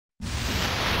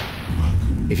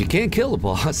If you can't kill a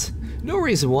boss, no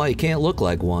reason why you can't look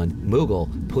like one.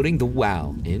 Moogle putting the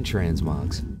WoW in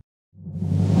transmogs.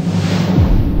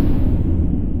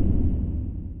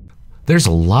 There's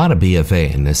a lot of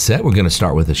BFA in this set. We're going to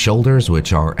start with the shoulders,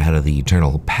 which are out of the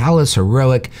Eternal Palace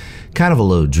Heroic. Kind of a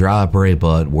low drop rate,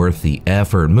 but worth the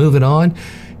effort. Moving on,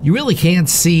 you really can't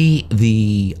see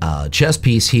the chest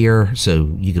piece here, so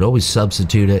you could always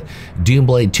substitute it.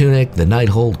 Doomblade Tunic, the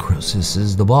Nighthold, Croesus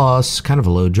is the boss. Kind of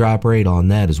a low drop rate on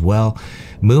that as well.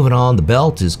 Moving on, the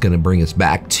belt is going to bring us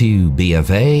back to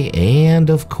BFA,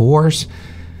 and of course,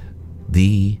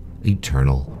 the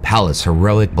Eternal Palace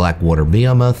Heroic Blackwater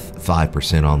Behemoth,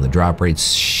 5% on the drop rate.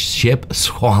 Ship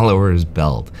Swallower's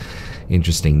Belt.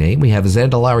 Interesting name. We have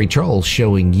Zandalari Troll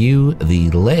showing you the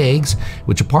legs,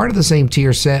 which are part of the same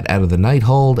tier set out of the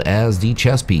Nighthold as the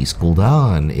chest piece.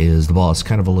 Gul'dan is the boss,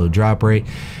 kind of a low drop rate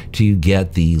to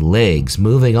get the legs.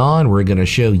 Moving on, we're going to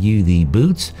show you the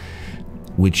boots,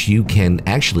 which you can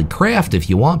actually craft if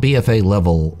you want. BFA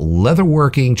level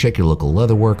leatherworking, check your local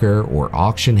leatherworker or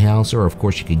auction house, or of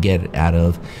course you could get it out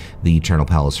of the Eternal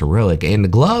Palace Heroic. And the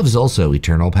gloves, also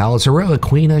Eternal Palace Heroic.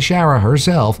 Queen Ashara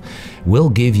herself will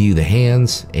give you the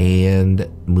hands. And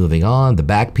moving on, the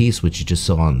back piece, which you just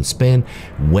saw on the spin,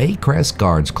 Waycrest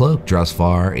Guard's Cloak.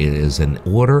 Drusvar is an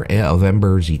Order of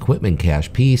Embers equipment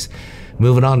cache piece.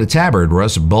 Moving on to Tabard,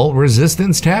 Rust Bolt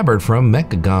Resistance Tabard from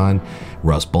Mechagon.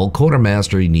 Rust Bolt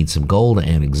Quartermaster, you need some gold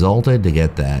and Exalted to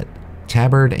get that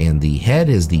tabard. And the head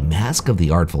is the Mask of the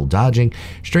Artful Dodging,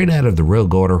 straight out of the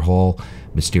Rogue Order Hall.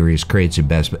 Mysterious Crate's your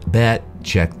best bet.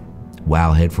 Check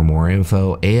Wowhead for more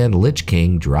info. And Lich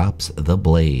King drops the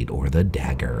blade or the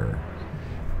dagger.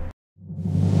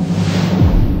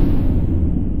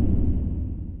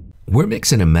 We're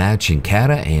mixing and matching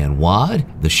Cata and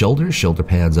WoD, the shoulder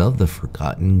pads of the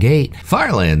Forgotten Gate.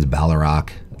 Firelands Balrog,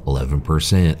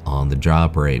 11% on the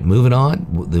drop rate. Moving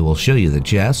on, they will show you the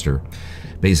chest, or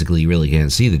basically you really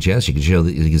can't see the chest. You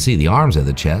can see the arms of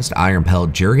the chest. Iron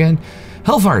Pelt Jurgen,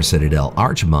 Hellfire Citadel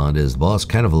Archimond is the boss.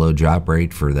 Kind of a low drop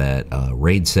rate for that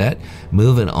raid set.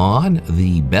 Moving on,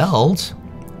 the belt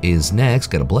is next.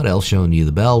 Got a Blood Elf showing you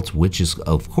the belt, which is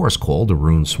of course called the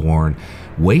Runesworn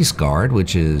Waistguard,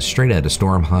 which is straight out of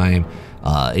Stormheim.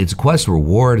 It's a quest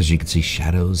reward, as you can see,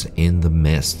 Shadows in the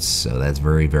Mists, so that's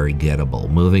very, very gettable.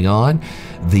 Moving on,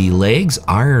 the legs,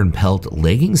 Iron Pelt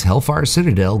Leggings, Hellfire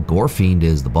Citadel, Gorefiend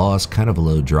is the boss. Kind of a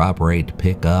low drop rate to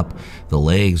pick up the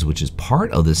legs, which is part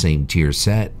of the same tier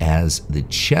set as the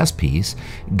chest piece.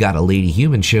 Got a Lady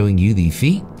Human showing you the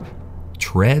feet,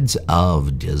 Treads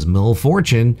of Dismal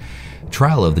Fortune,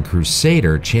 Trial of the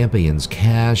Crusader, Champion's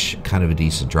Cache, kind of a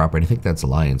decent drop rate. I think that's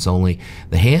Alliance only.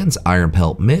 The hands, Iron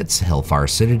Pelt Mitts, Hellfire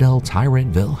Citadel,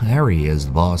 Tyrant Vilhari is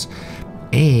the boss.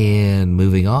 And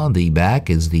moving on, the back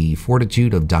is the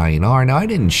Fortitude of Dianar. Now, I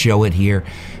didn't show it here,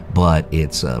 but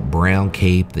it's a brown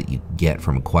cape that you get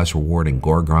from a quest reward in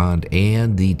Gorgrond,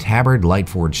 and the Tabard,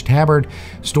 Lightforged Tabard,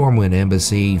 Stormwind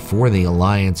Embassy. For the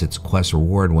Alliance, it's a quest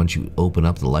reward once you open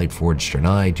up the Lightforged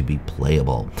Stranai to be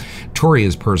playable.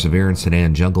 Toria's Perseverance,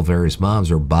 Sedan Jungle, various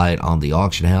mobs, or buy it on the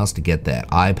auction house to get that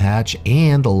eye patch.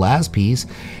 And the last piece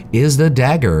is the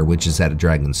Dagger, which is out of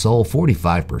Dragon Soul,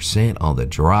 45% on the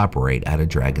drop rate out of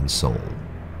Dragon Soul.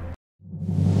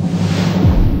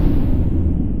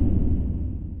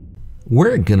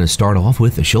 We're going to start off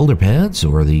with the shoulder pads,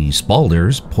 or the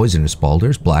Spalders, Poisonous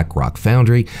Spalders, Black Rock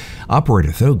Foundry,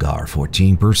 Operator Thogar,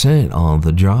 14% on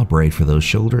the drop rate for those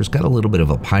shoulders. Got a little bit of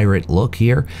a pirate look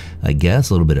here, I guess,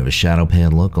 a little bit of a shadow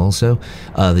pan look also.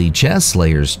 The chest,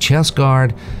 Slayer's Chest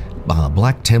Guard,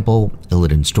 Black Temple,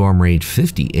 Illidan Stormrage,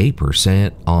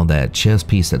 58% on that chest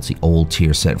piece. That's the old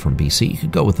tier set from BC. You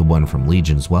could go with the one from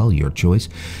Legion as well, your choice.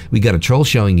 We got a troll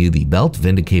showing you the belt,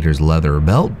 Vindicator's Leather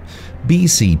Belt,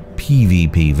 BC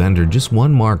PvP vendor, just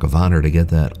one mark of honor to get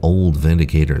that old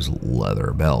Vindicator's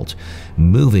Leather Belt.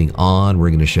 Moving on, we're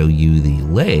going to show you the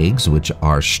legs, which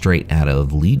are straight out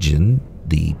of Legion,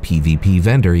 the PvP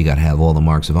vendor. You got to have all the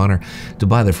marks of honor to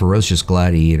buy the Ferocious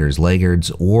Gladiator's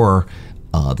Laggards, or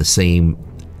the same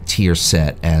tier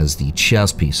set as the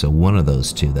chest piece, so one of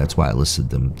those two. That's why I listed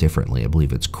them differently. I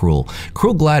believe it's Cruel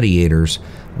Gladiators,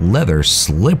 Leather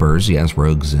Slippers, yes,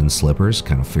 Rogues and Slippers,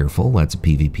 kind of fearful. That's a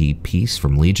PvP piece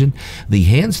from Legion. The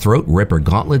Hands, Throat Ripper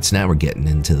Gauntlets, now we're getting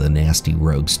into the nasty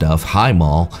rogue stuff. High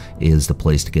Mall is the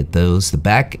place to get those. The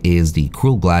back is the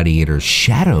Cruel Gladiators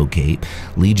Shadow Cape,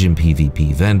 Legion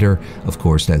PvP vendor. Of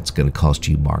course, that's going to cost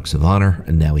you marks of honor.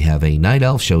 And now we have a Night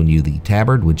Elf showing you the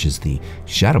Tabard, which is the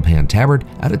Shadowpan Tabard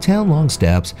out of Town Long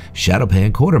Steps.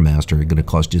 Shadowpan Quartermaster, going to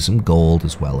cost you some gold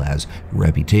as well as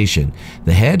reputation.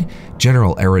 The head,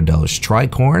 General Eridos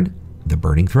Tricorn, the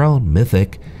Burning Throne,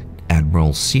 Mythic, out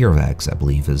Admiral Searvax, I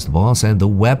believe, is the boss, and the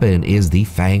weapon is the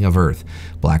Fang of Earth.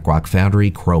 Blackrock Foundry,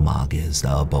 xmog is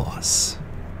the boss.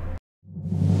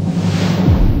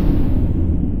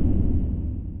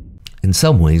 In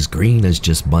some ways, green is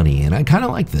just money, and I kind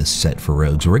of like this set for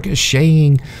rogues.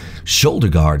 Ricocheting, Shoulder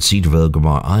Guard, Siege of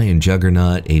Orgrimmar, Iron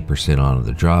Juggernaut, 8% on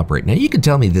the drop rate. Now, you can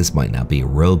tell me this might not be a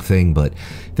rogue thing, but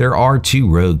there are 2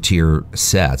 rogue tier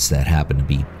sets that happen to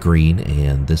be green,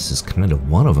 and this is kind of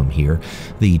one of them here.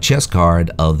 The chest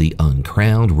card of the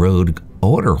Uncrowned Rogue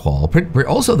Order Hall,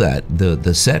 also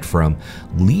the set from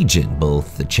Legion,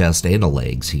 both the chest and the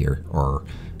legs here are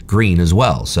green as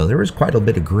well. So there is quite a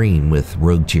bit of green with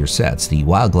rogue tier sets. The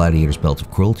Wild Gladiator's Belt of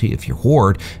Cruelty, if you're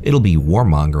Horde, it'll be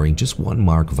Warmongering, just 1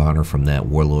 mark of honor from that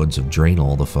Warlords of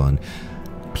Draenor, the fun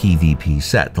PvP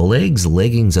set. The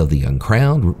leggings of the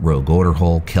Uncrowned, Rogue Order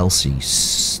Hall, Kelsey,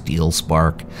 Steel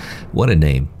Spark, what a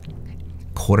name,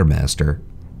 Quartermaster.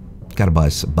 Gotta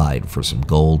buy it for some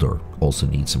gold, or also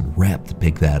need some rep to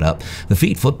pick that up. The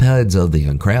foot pads of the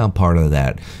Uncrowned, part of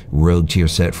that rogue tier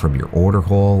set from your Order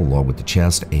Hall, along with the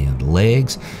chest and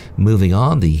legs. Moving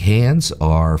on, the hands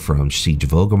are from Siege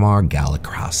of Orgrimmar.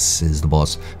 Galacross is the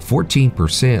boss,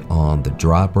 14% on the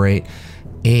drop rate.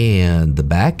 And the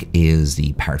back is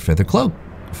the Parrot Feather Cloak,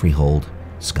 Freehold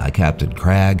Sky Captain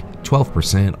Crag,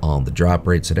 12% on the drop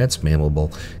rate, so that's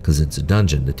mammable because it's a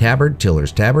dungeon. The Tabard,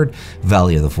 Tiller's Tabard,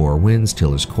 Valley of the Four Winds,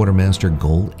 Tiller's Quartermaster,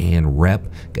 Gold and Rep.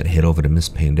 Got to head over to Miss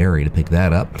Pandaria to pick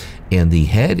that up. And the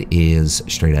head is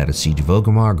straight out of Siege of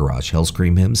Orgrimmar, Garage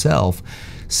Hellscream himself,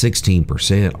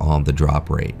 16% on the drop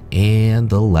rate. And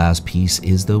the last piece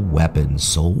is the weapon,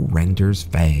 Soul Render's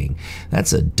Fang.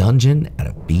 That's a dungeon at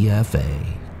a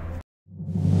BFA.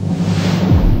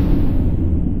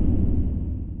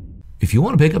 If you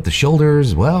want to pick up the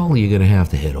shoulders, well, you're going to have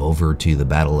to head over to the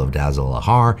Battle of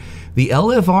Dazalahar. The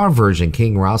LFR version,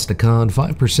 King Rastakhan,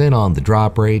 5% on the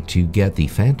drop rate to get the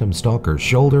Phantom Stalker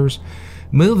shoulders.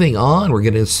 Moving on, we're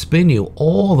going to spin you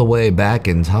all the way back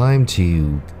in time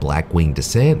to Blackwing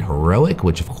Descent, Heroic,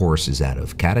 which of course is out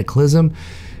of Cataclysm.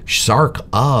 Sark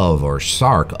of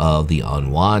the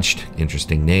Unwatched,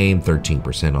 interesting name,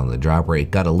 13% on the drop rate.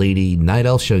 Got a lady Night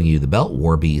Elf showing you the belt,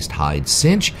 Warbeast Hide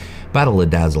Cinch, Battle of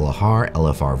Dazalahar,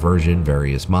 LFR version,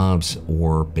 various mobs,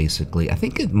 or basically, I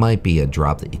think it might be a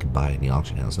drop that you can buy in the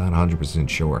auction house, not 100%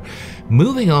 sure.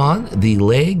 Moving on, the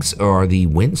legs are the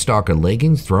Windstalker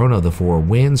leggings, Throne of the Four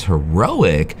Winds,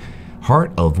 Heroic,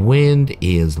 Heart of Wind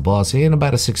is the boss, and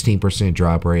about a 16%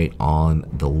 drop rate on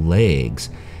the legs.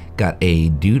 Got a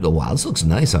dude, oh wow, this looks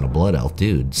nice on a Blood Elf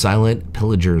dude. Silent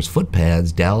Pillager's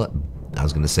Footpads, Daddle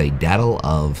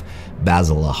of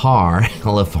Dazalahar,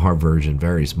 LFR version,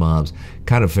 various mobs,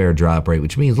 kind of fair drop rate,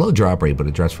 which means low drop rate, but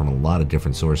it drops from a lot of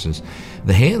different sources.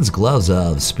 The Hands Gloves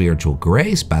of Spiritual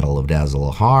Grace, Battle of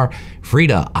Dazalahar,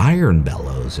 Frida Iron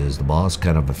Bellows is the boss,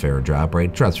 kind of a fair drop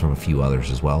rate, drops from a few others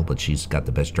as well, but she's got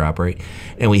the best drop rate.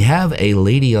 And we have a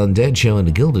Lady Undead showing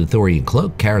the Gilded Thorian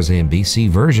Cloak, Karazhan BC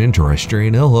version,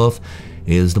 Terrestrian Illhoof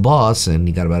is the boss, and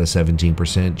you got about a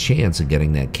 17% chance of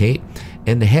getting that cape.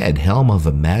 And the head, Helm of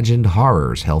Imagined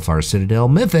Horrors, Hellfire Citadel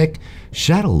Mythic,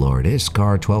 Shadow Lord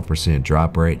Iskar, 12%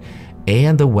 drop rate.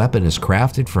 And the weapon is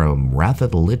crafted from Wrath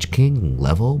of the Lich King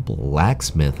level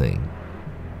blacksmithing.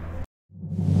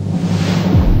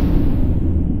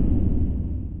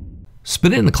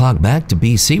 Spinning the clock back to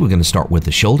BC, we're going to start with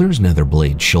the shoulders,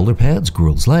 Netherblade shoulder pads,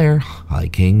 Gruul's Lair, High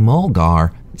King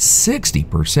Mulgar,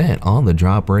 60% on the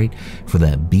drop rate for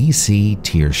that BC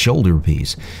tier shoulder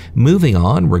piece. Moving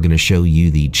on, we're going to show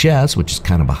you the chest, which is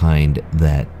kind of behind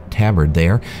that tabard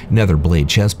there. Netherblade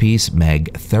chest piece,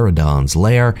 Mag Therodon's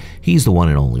Lair. He's the one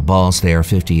and only boss there,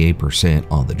 58%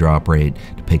 on the drop rate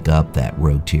to pick up that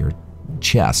rogue tier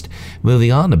chest.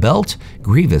 Moving on, the belt,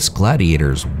 Grievous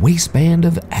Gladiator's Waistband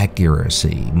of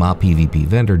Accuracy. My PvP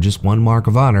vendor, just 1 mark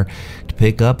of honor to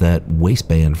pick up that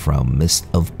waistband from Mist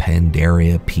of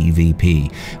Pandaria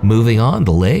PvP. Moving on,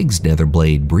 the legs,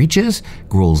 Netherblade Breeches,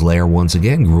 Gruul's Lair once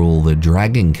again. Gruul the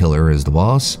Dragon Killer is the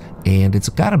boss, and it's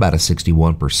got about a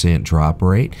 61% drop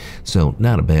rate, so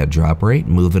not a bad drop rate.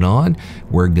 Moving on,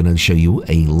 we're going to show you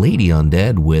a Lady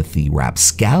Undead with the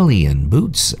Rapscallion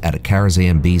boots at a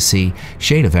Karazhan BC.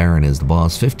 Shade of Aaron is the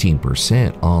boss,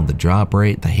 15% on the drop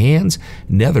rate. The hands,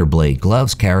 Netherblade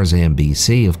gloves, Karazhan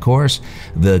BC, of course.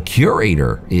 The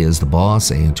Curator is the boss,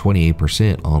 and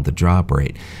 28% on the drop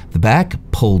rate. The back,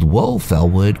 Pulled Wool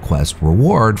Fellwood quest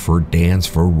reward for Dance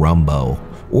for Rumbo,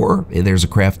 or there's a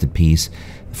crafted piece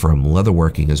from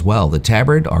leatherworking as well. The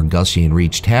tabard, Argusian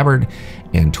Reach tabard,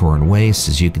 and Torn Waist,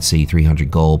 as you can see, 300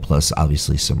 gold plus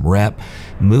obviously some rep.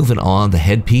 Moving on, the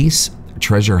headpiece,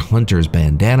 Treasure Hunter's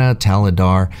Bandana,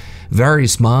 Taladar,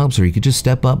 various mobs, or you could just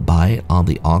step up, buy it on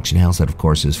the auction house. That, of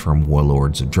course, is from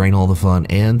Warlords of Draenor, all the fun,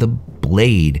 and the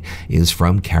blade is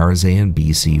from Karazhan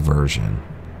BC version.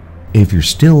 If you're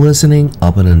still listening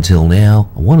up and until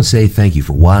now, I want to say thank you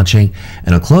for watching,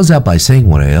 and I'll close out by saying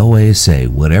what I always say: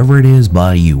 whatever it is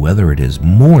by you, whether it is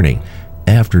morning,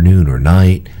 afternoon, or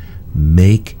night,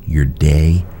 make your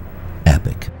day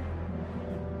epic.